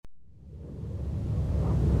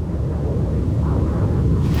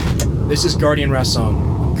This is Guardian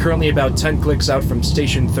Rasson. Currently about 10 clicks out from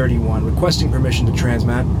Station 31, requesting permission to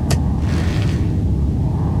transmat.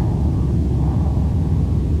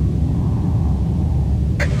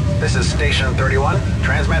 This is Station 31.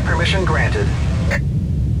 Transmat permission granted.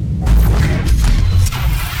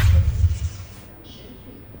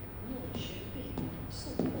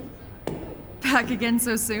 Back again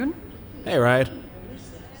so soon? Hey, Riot.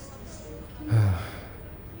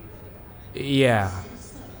 Yeah.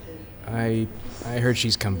 I heard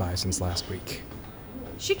she's come by since last week.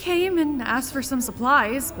 She came and asked for some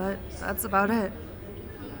supplies, but that's about it.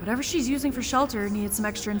 Whatever she's using for shelter needs some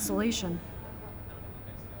extra insulation.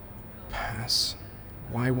 Paz,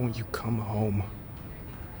 why won't you come home?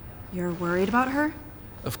 You're worried about her?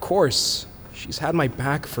 Of course. She's had my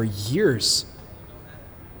back for years.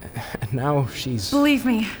 And now she's... Believe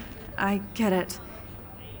me, I get it.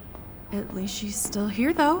 At least she's still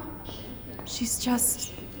here, though. She's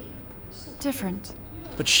just... different.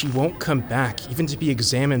 But she won't come back, even to be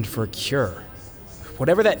examined for a cure.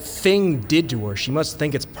 Whatever that thing did to her, she must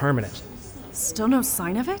think it's permanent. Still no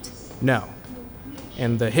sign of it? No.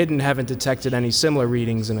 And the Hidden haven't detected any similar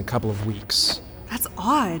readings in a couple of weeks. That's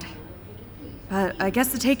odd. But I guess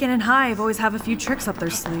the Taken and Hive always have a few tricks up their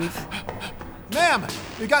sleeve. Ma'am,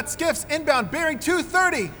 we got skiffs inbound bearing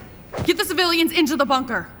 230. Get the civilians into the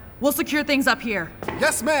bunker. We'll secure things up here.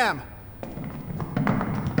 Yes, ma'am.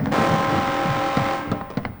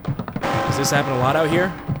 Does this happen a lot out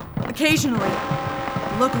here? Occasionally.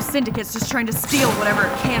 The local syndicate's just trying to steal whatever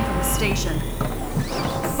it can from the station.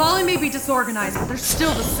 Fallen may be disorganized, but they're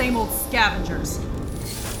still the same old scavengers.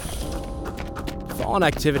 Fallen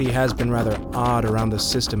activity has been rather odd around the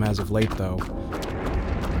system as of late, though.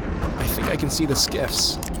 I think I can see the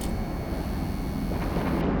skiffs.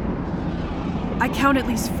 I count at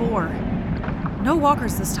least 4. No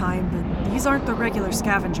walkers this time, but these aren't the regular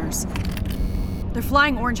scavengers. They're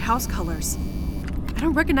flying orange house colors. I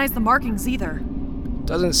don't recognize the markings either.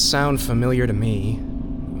 Doesn't sound familiar to me.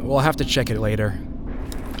 We'll have to check it later.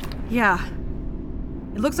 Yeah.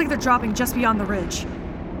 It looks like they're dropping just beyond the ridge.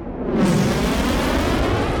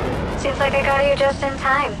 Seems like I got you just in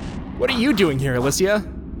time. What are you doing here, Alicia?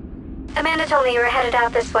 Amanda told me you were headed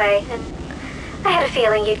out this way, and I had a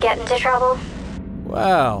feeling you'd get into trouble.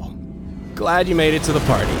 Well, glad you made it to the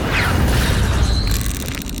party.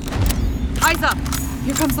 Eyes up!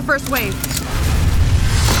 Here comes the first wave.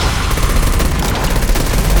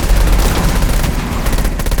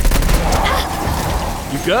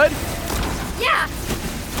 You good? Yeah!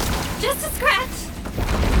 Just a scratch.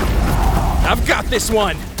 I've got this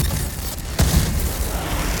one!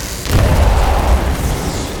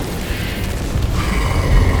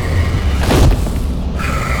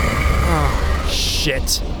 Oh,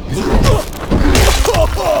 shit.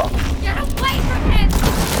 Get away from him!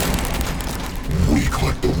 Weak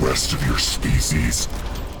like the rest of your species.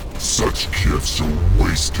 Such gifts are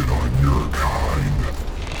wasted on your kind.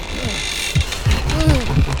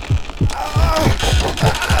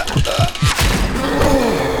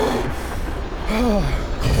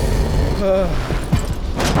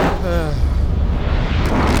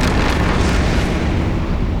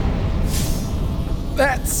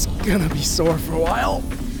 That's gonna be sore for a while.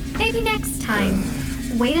 Maybe next time.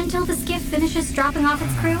 Wait until the skiff finishes dropping off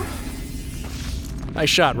its crew? Nice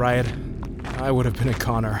shot, Riot. I would have been a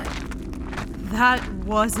Connor. That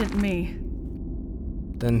wasn't me.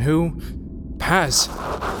 Then who? Paz.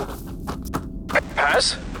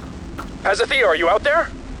 Paz? Pazithea, are you out there?